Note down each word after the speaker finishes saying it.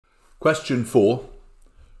Question 4,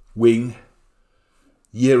 Wing,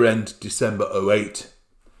 year-end December 08.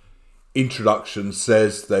 Introduction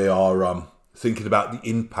says they are thinking about the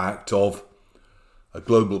impact of a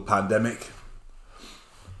global pandemic.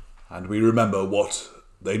 And we remember what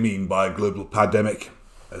they mean by a global pandemic.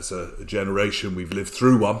 As a generation, we've lived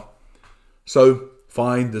through one. So,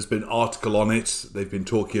 fine, there's been an article on it. They've been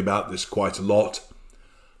talking about this quite a lot.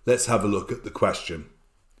 Let's have a look at the question.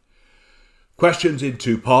 Questions in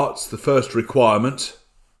two parts. The first requirement.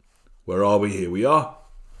 Where are we? Here we are.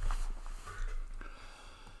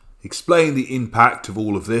 Explain the impact of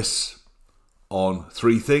all of this on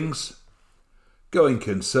three things: going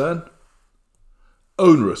concern,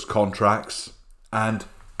 onerous contracts, and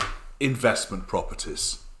investment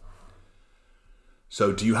properties.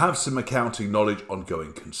 So do you have some accounting knowledge on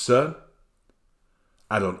going concern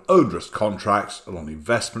and on onerous contracts and on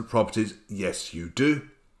investment properties? Yes, you do.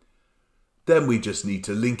 Then we just need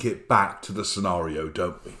to link it back to the scenario,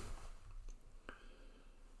 don't we?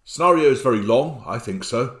 Scenario is very long, I think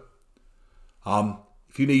so.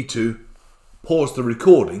 If you need to, pause the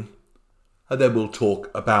recording and then we'll talk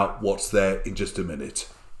about what's there in just a minute.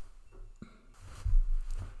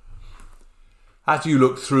 As you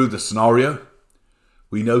look through the scenario,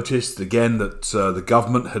 we noticed again that the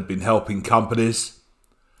government had been helping companies,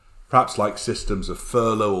 perhaps like systems of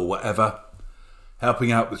furlough or whatever,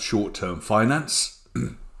 helping out with short-term finance.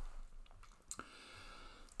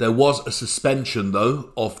 There was a suspension,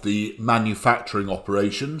 though, of the manufacturing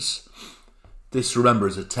operations. This, remember,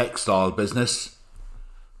 is a textile business.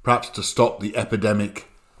 Perhaps to stop the epidemic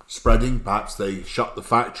spreading, perhaps they shut the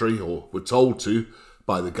factory or were told to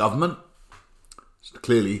by the government. So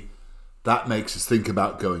clearly, that makes us think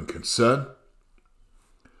about going concern.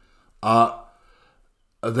 They're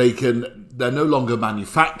no longer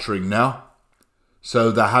manufacturing now,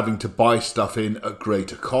 so they're having to buy stuff in at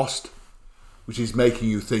greater cost, which is making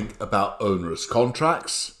you think about onerous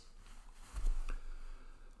contracts.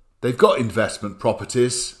 They've got investment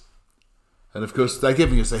properties, and of course they're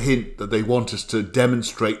giving us a hint that they want us to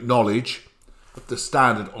demonstrate knowledge of the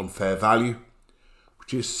standard on fair value,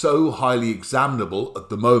 which is so highly examinable at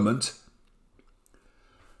the moment.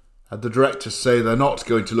 And the directors say they're not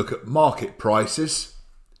going to look at market prices,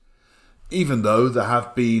 even though there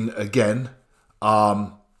have been, again,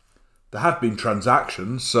 there have been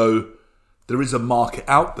transactions, so there is a market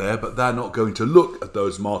out there, but they're not going to look at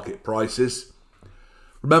those market prices.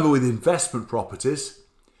 Remember, with investment properties,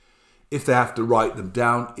 if they have to write them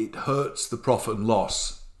down, it hurts the profit and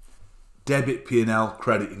loss. Debit P&L,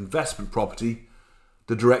 credit investment property,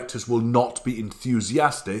 the directors will not be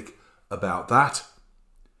enthusiastic about that.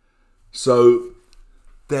 So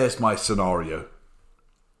there's my scenario.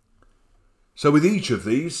 So with each of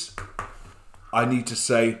these, I need to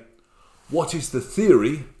say, what is the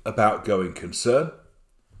theory about going concern?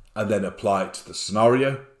 And then apply it to the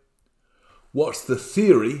scenario. What's the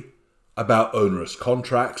theory about onerous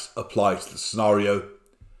contracts? Apply to the scenario.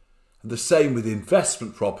 And the same with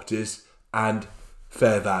investment properties and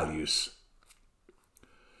fair values.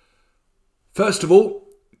 First of all,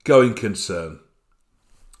 going concern.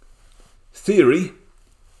 Theory,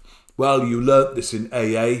 well, you learnt this in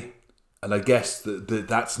AA, and I guess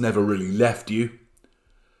that's never really left you.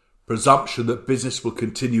 Presumption that business will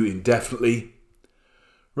continue indefinitely.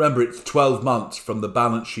 Remember, it's 12 months from the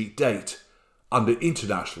balance sheet date under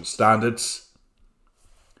international standards.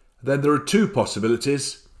 Then there are two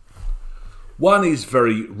possibilities. One is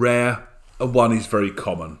very rare and one is very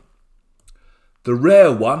common. The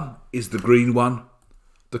rare one is the green one.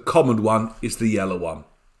 The common one is the yellow one.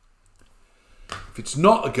 If it's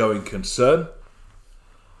not a going concern,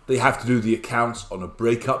 they have to do the accounts on a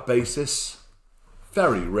breakup basis.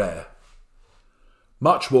 Very rare.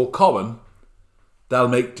 Much more common, they'll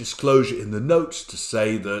make disclosure in the notes to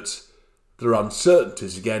say that there are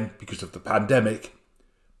uncertainties again because of the pandemic,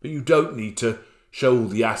 but you don't need to show all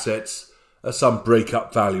the assets as some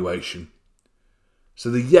breakup valuation. So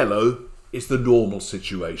the yellow is the normal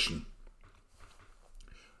situation.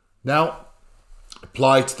 Now,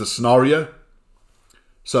 apply to the scenario.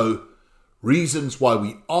 So, reasons why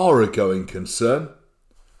we are a going concern.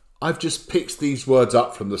 I've just picked these words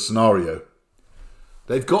up from the scenario.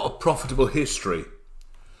 They've got a profitable history.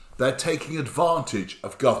 They're taking advantage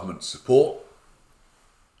of government support.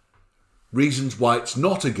 Reasons why it's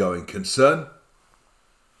not a going concern.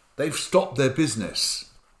 They've stopped their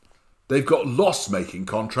business. They've got loss-making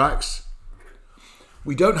contracts.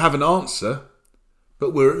 We don't have an answer,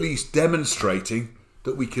 but we're at least demonstrating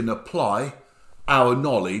that we can apply our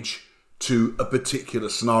knowledge to a particular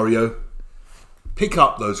scenario. Pick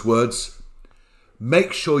up those words,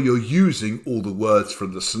 make sure you're using all the words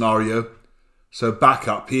from the scenario. So back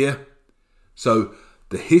up here. So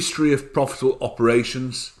the history of profitable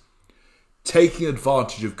operations, taking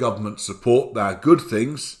advantage of government support, they are good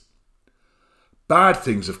things. Bad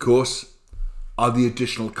things, of course, are the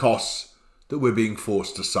additional costs that we're being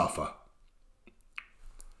forced to suffer.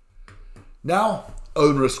 Now,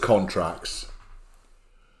 onerous contracts.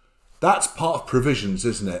 That's part of provisions,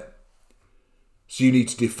 isn't it? So you need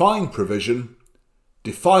to define provision,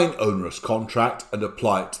 define onerous contract, and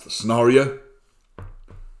apply it to the scenario.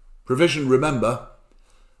 Provision, remember,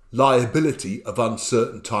 liability of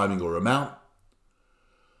uncertain timing or amount.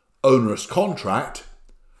 Onerous contract,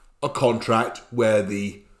 a contract where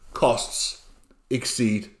the costs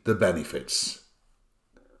exceed the benefits.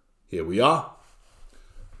 Here we are.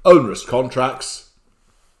 Onerous contracts.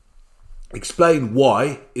 Explain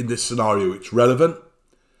why in this scenario it's relevant.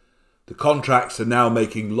 The contracts are now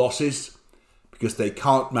making losses because they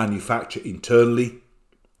can't manufacture internally.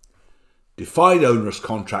 Define onerous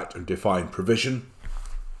contract and define provision.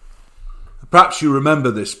 Perhaps you remember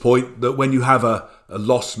this point, that when you have a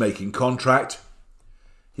loss-making contract,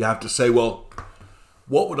 you have to say, well,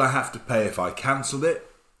 what would I have to pay if I cancelled it?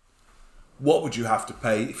 What would you have to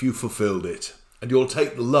pay if you fulfilled it? And you'll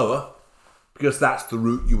take the lower, because that's the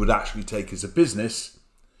route you would actually take as a business.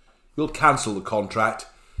 You'll cancel the contract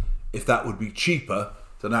if that would be cheaper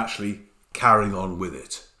than actually carrying on with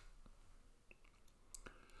it.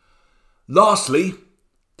 Lastly,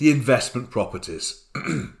 the investment properties.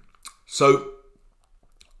 So,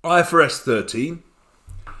 IFRS 13,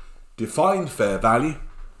 define fair value.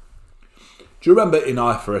 Do you remember in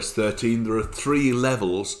IFRS 13 there are 3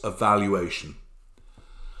 levels of valuation?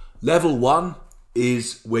 Level 1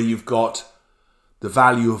 is where you've got the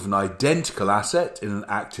value of an identical asset in an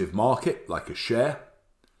active market, like a share.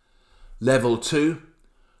 Level 2,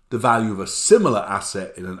 the value of a similar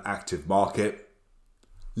asset in an active market.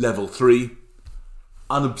 Level 3,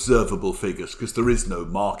 unobservable figures, because there is no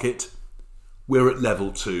market. We're at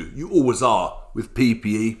level 2. You always are with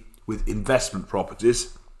PPE, with investment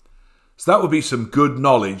properties. So that would be some good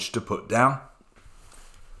knowledge to put down.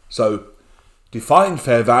 So, define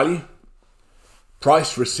fair value.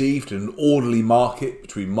 Price received in an orderly market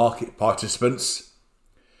between market participants.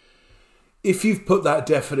 If you've put that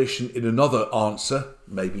definition in another answer,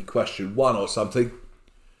 maybe question 1 or something,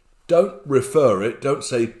 don't refer it, don't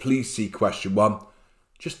say please see question 1,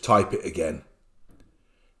 just type it again.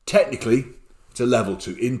 Technically, it's a level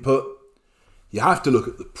 2 input. You have to look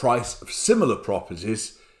at the price of similar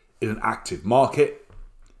properties in an active market.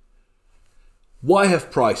 Why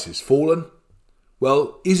have prices fallen?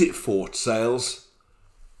 Well, is it forced sales?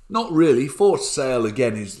 Not really. Forced sale,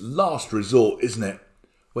 again, is last resort, isn't it?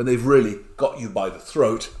 When they've really got you by the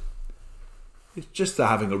throat. It's just they're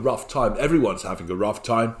having a rough time. Everyone's having a rough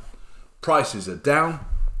time. Prices are down.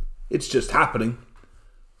 It's just happening.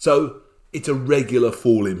 So it's a regular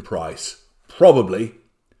fall in price. Probably.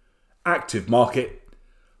 Active market.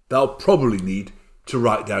 They'll probably need to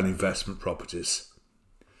write down investment properties.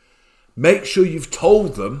 Make sure you've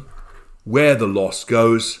told them where the loss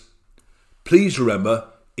goes. Please remember,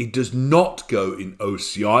 it does not go in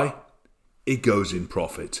OCI, it goes in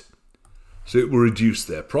profit. So it will reduce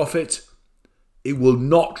their profit. It will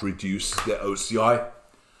not reduce their OCI.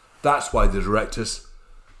 That's why the directors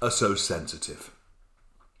are so sensitive.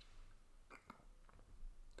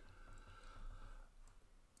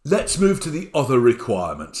 Let's move to the other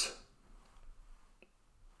requirement.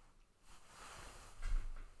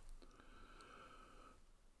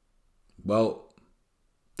 Well,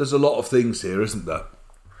 there's a lot of things here, isn't there?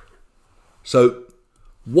 So,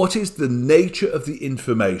 what is the nature of the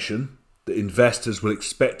information that investors will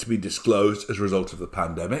expect to be disclosed as a result of the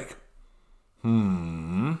pandemic?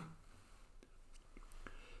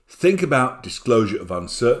 Think about disclosure of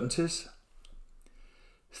uncertainties.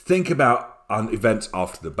 Think about events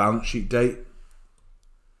after the balance sheet date.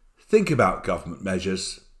 Think about government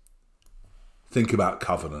measures. Think about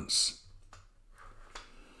covenants.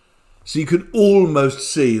 So you can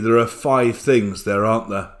almost see there are 5 things there, aren't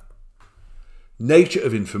there? Nature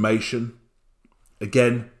of information,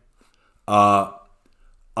 again,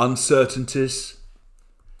 uncertainties,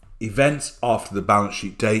 events after the balance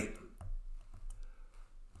sheet date,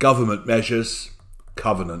 government measures,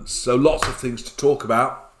 covenants. So lots of things to talk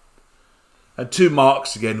about. And 2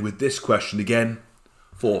 marks again with this question again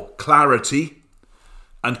for clarity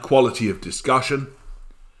and quality of discussion.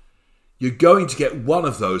 You're going to get one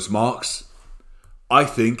of those marks, I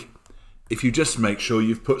think, if you just make sure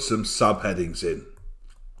you've put some subheadings in.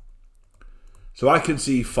 So I can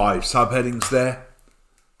see 5 subheadings there.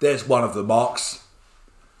 There's one of the marks.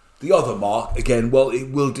 The other mark, again, well, it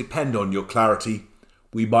will depend on your clarity.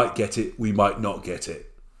 We might get it, we might not get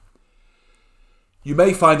it. You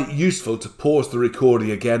may find it useful to pause the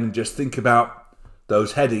recording again and just think about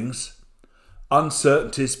those headings: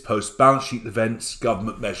 uncertainties, post-balance sheet events,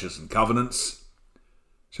 government measures and covenants.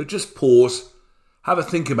 So just pause, have a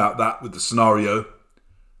think about that with the scenario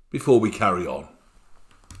before we carry on.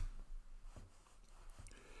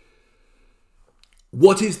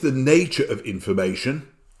 What is the nature of information?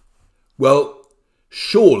 Well,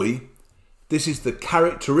 surely this is the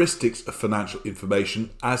characteristics of financial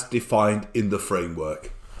information as defined in the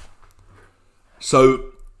framework.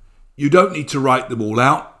 So you don't need to write them all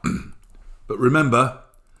out, but remember,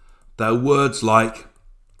 there are words like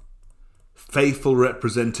faithful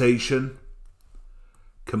representation,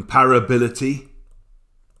 comparability,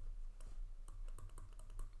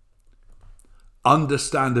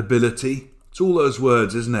 understandability. It's all those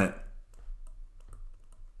words, isn't it?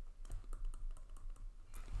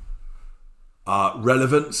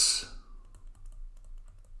 Relevance,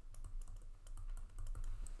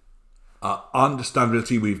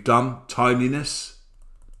 understandability we've done, timeliness,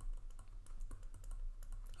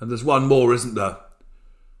 and there's one more, isn't there?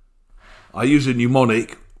 I use a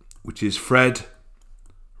mnemonic which is Fred,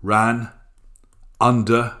 ran,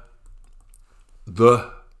 under,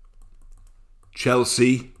 the,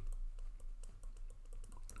 Chelsea,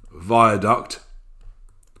 viaduct.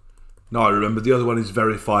 Now I remember the other one is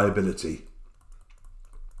verifiability.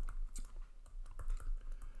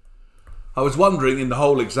 I was wondering in the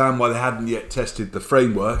whole exam why they hadn't yet tested the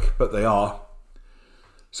framework, but they are.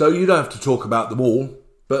 So you don't have to talk about them all,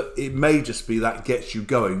 but it may just be that gets you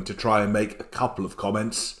going to try and make a couple of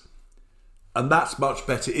comments. And that's much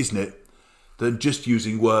better, isn't it, than just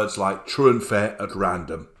using words like true and fair at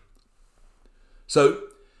random. So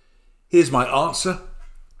here's my answer.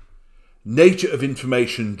 Nature of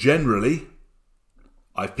information generally,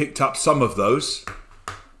 I've picked up some of those.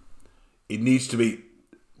 It needs to be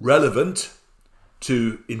relevant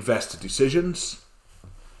to investor decisions.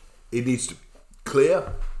 It needs to be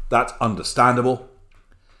clear, that's understandable.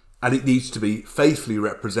 And it needs to be faithfully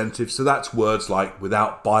representative, so that's words like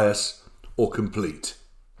without bias or complete.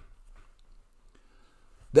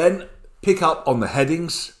 Then pick up on the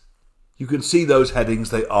headings. You can see those headings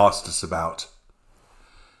they asked us about.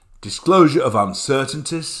 Disclosure of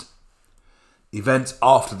uncertainties, events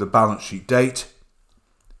after the balance sheet date,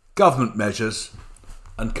 government measures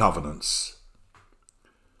and covenants.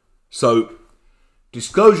 So,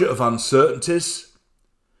 disclosure of uncertainties,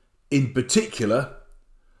 in particular,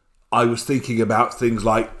 I was thinking about things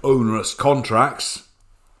like onerous contracts,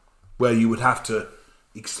 where you would have to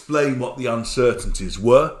explain what the uncertainties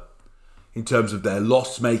were in terms of their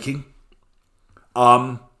loss making.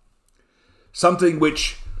 Something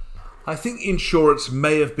which I think insurance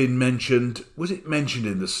may have been mentioned. Was it mentioned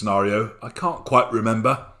in the scenario? I can't quite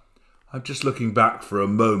remember. I'm just looking back for a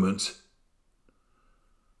moment.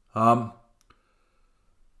 Perhaps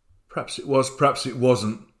it was, perhaps it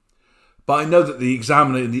wasn't. But I know that the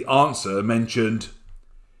examiner in the answer mentioned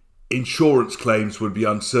insurance claims would be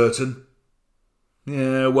uncertain.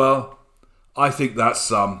 Yeah, well, I think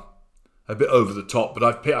that's a bit over the top, but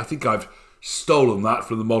I think I've stolen that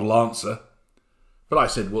from the model answer. But I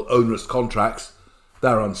said, well, onerous contracts,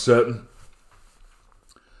 they're uncertain.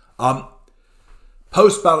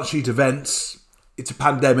 Post-balance sheet events, it's a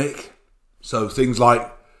pandemic, so things like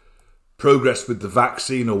progress with the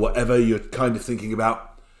vaccine or whatever you're kind of thinking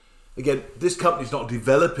about. Again, this company's not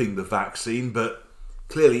developing the vaccine, but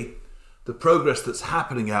clearly the progress that's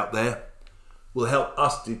happening out there will help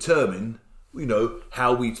us determine,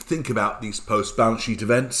 how we think about these post-balance sheet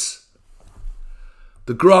events.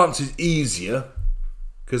 The grants is easier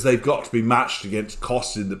because they've got to be matched against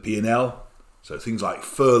costs in the P&L, so things like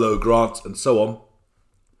furlough grants and so on.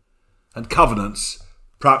 And covenants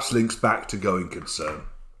perhaps links back to going concern.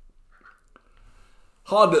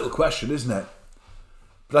 Hard little question, isn't it?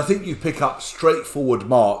 But I think you pick up straightforward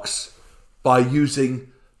marks by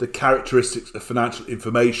using the characteristics of financial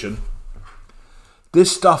information.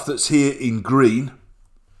 This stuff that's here in green,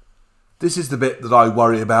 this is the bit that I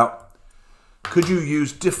worry about. Could you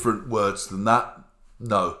use different words than that?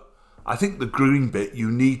 No. I think the green bit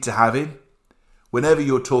you need to have in. Whenever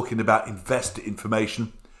you're talking about investor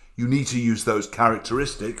information, you need to use those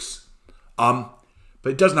characteristics. But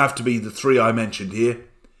it doesn't have to be the three I mentioned here.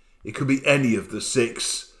 It could be any of the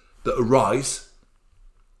 6 that arise.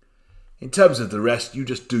 In terms of the rest, you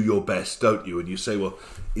just do your best, don't you? And you say, well,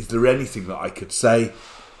 is there anything that I could say?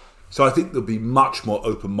 So I think there'll be much more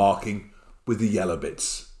open marking with the yellow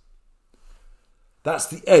bits. That's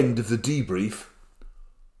the end of the debrief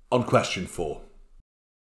on question 4.